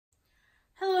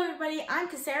everybody, I'm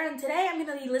Kasara, and today I'm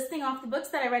going to be listing off the books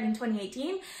that I read in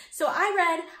 2018. So I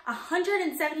read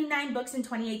 179 books in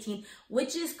 2018,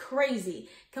 which is crazy,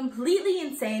 completely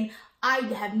insane. I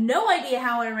have no idea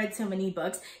how I read so many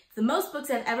books. It's the most books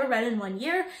I've ever read in 1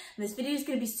 year, and this video is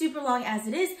going to be super long as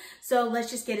it is, so let's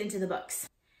just get into the books.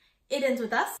 It Ends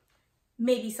With Us,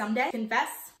 Maybe Someday,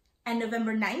 Confess, and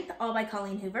November 9th, all by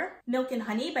Colleen Hoover. Milk and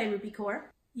Honey by Ruby Kaur.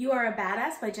 You Are a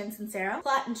Badass by Jen Sincero.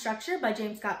 Plot and Structure by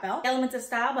James Scott Bell. Elements of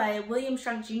Style by William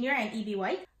Strunk Jr. and E.B.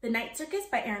 White. The Night Circus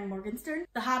by Erin Morgenstern.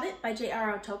 The Hobbit by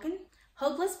J.R.R. Tolkien.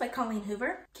 Hopeless by Colleen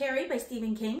Hoover. Carrie by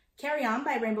Stephen King. Carry On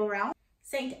by Rainbow Rowell.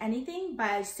 Saint Anything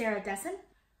by Sarah Dessen.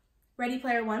 Ready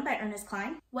Player One by Ernest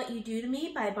Cline. What You Do to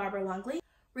Me by Barbara Longley.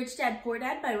 Rich Dad Poor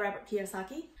Dad by Robert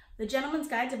Kiyosaki. The Gentleman's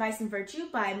Guide to Vice and Virtue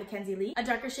by Mackenzie Lee. A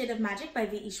Darker Shade of Magic by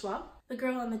V.E. Schwab. The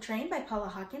Girl on the Train by Paula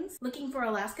Hawkins. Looking for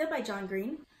Alaska by John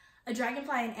Green. A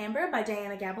Dragonfly in Amber by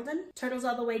Diana Gabaldon. Turtles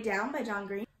All the Way Down by John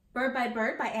Green. Bird by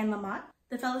Bird by Anne Lamott.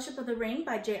 The Fellowship of the Ring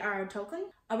by J.R.R. Tolkien.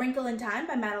 A Wrinkle in Time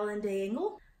by Madeline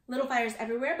D'Engle. Little Fires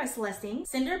Everywhere by Celeste Ng.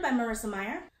 Cinder by Marissa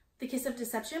Meyer. The Kiss of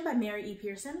Deception by Mary E.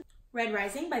 Pearson. Red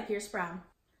Rising by Pierce Brown.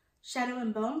 Shadow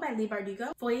and Bone by Leigh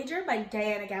Bardugo. Voyager by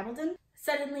Diana Gabaldon.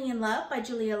 Suddenly in Love by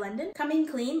Julia London. Coming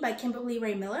Clean by Kimberly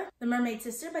Ray Miller. The Mermaid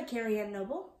Sister by Carrie Ann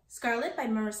Noble. Scarlet by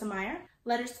Marissa Meyer.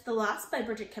 Letters to the Lost by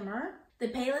Bridget Kemmerer. The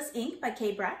Payless Ink by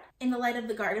Kay Bratt. In the Light of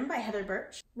the Garden by Heather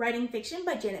Birch. Writing Fiction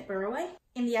by Janet Burroway.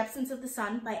 In the Absence of the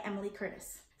Sun by Emily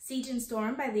Curtis. Siege and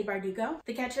Storm by Leigh Bardugo.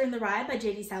 The Catcher in the Rye by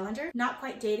J.D. Salinger. Not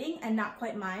Quite Dating and Not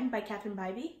Quite Mine by Catherine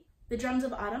Bybee. The Drums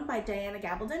of Autumn by Diana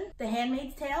Gabaldon. The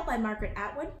Handmaid's Tale by Margaret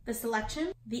Atwood. The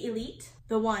Selection, The Elite,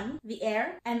 The One, The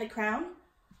Heir, and The Crown,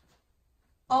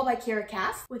 all by Kiera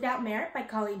Cass. Without Merit by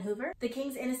Colleen Hoover. The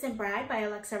King's Innocent Bride by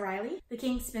Alexa Riley. The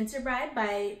King's Spencer Bride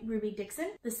by Ruby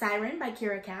Dixon. The Siren by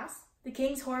Kiera Cass. The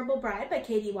King's Horrible Bride by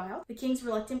Katie Wilde. The King's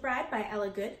Reluctant Bride by Ella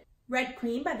Good. Red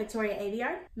Queen by Victoria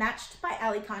Aveyard. Matched by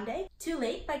Ali Conde. Too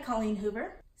Late by Colleen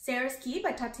Hoover. Sarah's Key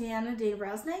by Tatiana de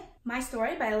Rosne. My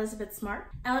Story by Elizabeth Smart.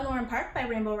 Eleanor and Park by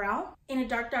Rainbow Rowell. In a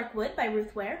Dark Dark Wood by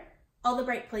Ruth Ware. All the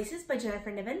Bright Places by Jennifer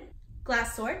Niven.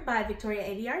 Glass Sword by Victoria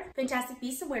Aveyard. Fantastic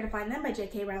Beasts and Where to Find Them by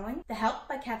J.K. Rowling. The Help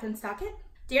by Catherine Stockett.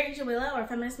 Dear Ijawila, or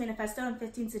Feminist Manifesto and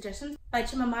 15 Suggestions by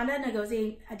Chimamanda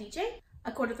Ngozi Adichie.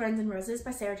 A Court of Thorns and Roses by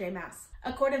Sarah J. Maas.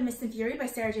 A Court of Mist and Fury by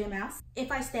Sarah J. Maas.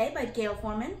 If I Stay by Gail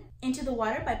Foreman. Into the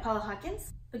Water by Paula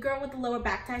Hawkins. The Girl with the Lower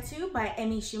Back Tattoo by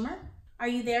Amy Schumer. Are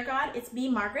You There, God? It's Me,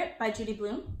 Margaret by Judy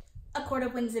Blume. A Court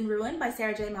of Winds and Ruin by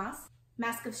Sarah J. Maas.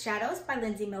 Mask of Shadows by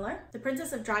Lindsay Miller. The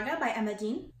Princess of Draga by Emma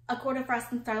Dean. A Court of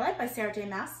Frost and Starlight by Sarah J.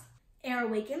 Maas. Air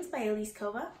Awakens by Elise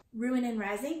Kova. Ruin and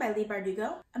Rising by Leigh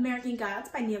Bardugo. American Gods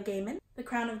by Neil Gaiman. The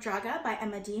Crown of Draga by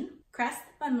Emma Dean. Crest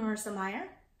by Marissa Meyer.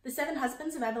 The Seven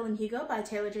Husbands of Evelyn Hugo by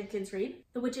Taylor Jenkins Reid.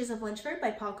 The Witches of Lynchburg by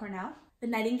Paul Cornell. The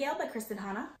Nightingale by Kristen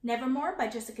Hanna. Nevermore by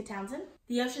Jessica Townsend.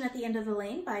 The Ocean at the End of the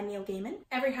Lane by Neil Gaiman.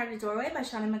 Every Heart a Doorway by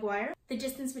Shauna Maguire. The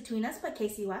Distance Between Us by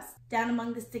Casey West. Down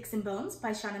Among the Sticks and Bones by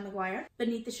Shauna Maguire.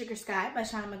 Beneath the Sugar Sky by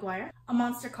Shauna Maguire. A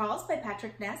Monster Calls by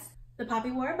Patrick Ness. The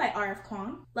Poppy War by R.F.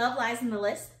 Kwong. Love Lies in the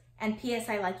List and P.S.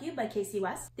 I Like You by Casey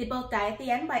West. They Both Die at the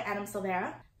End by Adam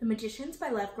Silvera. The Magicians by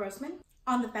Lev Grossman.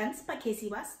 On the Fence by Casey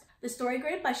West. The Story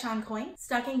Grid by Sean Coyne.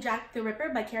 Stalking Jack the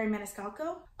Ripper by Carrie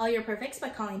Maniscalco. All Your Perfects by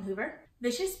Colleen Hoover.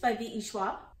 Vicious by V.E.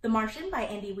 Schwab. The Martian by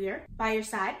Andy Weir. By Your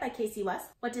Side by Casey West.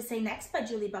 What to Say Next by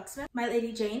Julie Buxbaum. My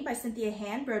Lady Jane by Cynthia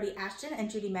Han, Brody Ashton, and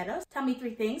Judy Meadows. Tell Me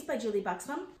Three Things by Julie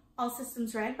Buxbaum. All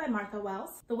Systems Red by Martha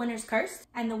Wells. The Winner's Curse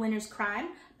and The Winner's Crime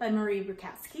by Marie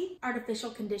Rukowski. Artificial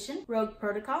Condition, Rogue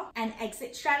Protocol, and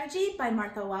Exit Strategy by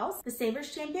Martha Wells. The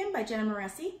Saver's Champion by Jenna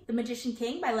Moresi. The Magician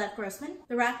King by Lev Grossman.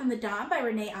 The Wrath and the Dawn by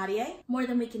Renee Audier. More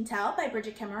Than We Can Tell by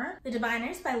Bridget Kemmerer. The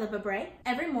Diviners by Liva Bray.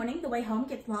 Every Morning the Way Home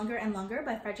Gets Longer and Longer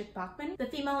by Frederick Bachman. The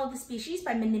Female of the Species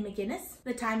by Mindy McGinnis.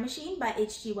 The Time Machine by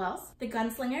H.G. Wells. The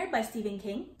Gunslinger by Stephen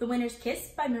King. The Winner's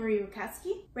Kiss by Marie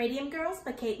Rukowski. Radium Girls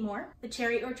by Kate Moore. The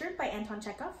Cherry Orchard by Anton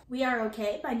Chekhov. We Are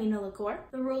Okay by Nina LaCour.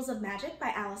 The Rules of Magic by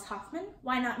Alice Hoffman.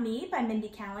 Why Not Me by Mindy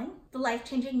Kaling. The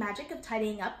Life-Changing Magic of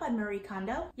Tidying Up by Marie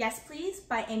Kondo. Yes Please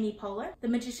by Amy Poehler. The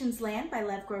Magician's Land by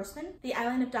Lev Grossman. The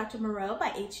Island of Dr. Moreau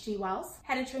by H.G. Wells.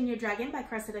 How to Train Your Dragon by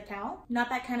Cressida Cowell. Not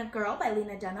That Kind of Girl by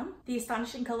Lena Dunham. The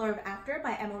Astonishing Color of After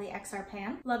by Emily X.R.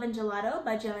 Pan. Love and Gelato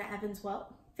by Jenna Evans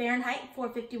Welt. Fahrenheit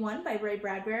 451 by Ray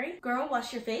Bradbury. Girl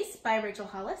Wash Your Face by Rachel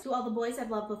Hollis. To All the Boys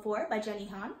I've Loved Before by Jenny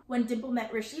Han. When Dimple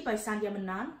Met Rishi by Sandhya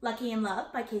Menon. Lucky in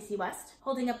Love by Casey West.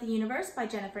 Holding Up the Universe by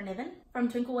Jennifer Niven. From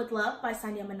Twinkle with Love by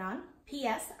Sandhya Menon.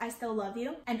 P.S. I Still Love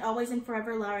You and Always and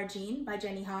Forever Lara Jean by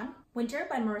Jenny Han. Winter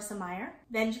by Marissa Meyer.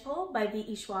 Vengeful by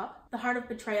V.E. Schwab. The Heart of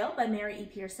Betrayal by Mary E.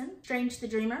 Pearson. Strange the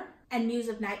Dreamer and Muse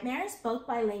of Nightmares, both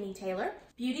by Laini Taylor.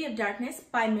 Beauty of Darkness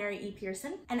by Mary E.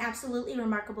 Pearson, An Absolutely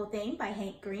Remarkable Thing by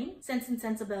Hank Green, Sense and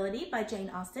Sensibility by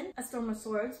Jane Austen, A Storm of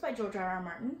Swords by George R.R.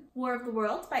 Martin, War of the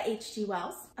Worlds by H.G.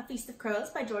 Wells, A Feast of Crows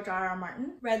by George R.R.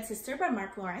 Martin, Red Sister by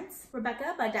Mark Lawrence,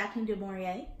 Rebecca by Daphne du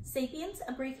Maurier, Sapiens,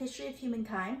 A Brief History of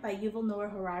Humankind by Yuval Noah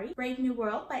Harari, Brave New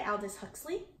World by Aldous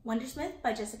Huxley, Wondersmith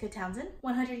by Jessica Townsend,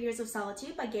 100 Years of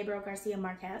Solitude by Gabriel Garcia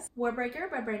Marquez, Warbreaker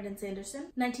by Brandon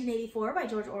Sanderson, 1984 by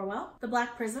George Orwell, The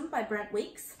Black Prism by Brent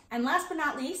Weeks, and last but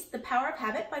not least, The Power of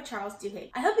Habit by Charles Duhigg.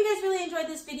 I hope you guys really enjoyed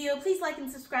this video. Please like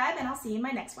and subscribe, and I'll see you in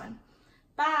my next one.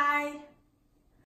 Bye!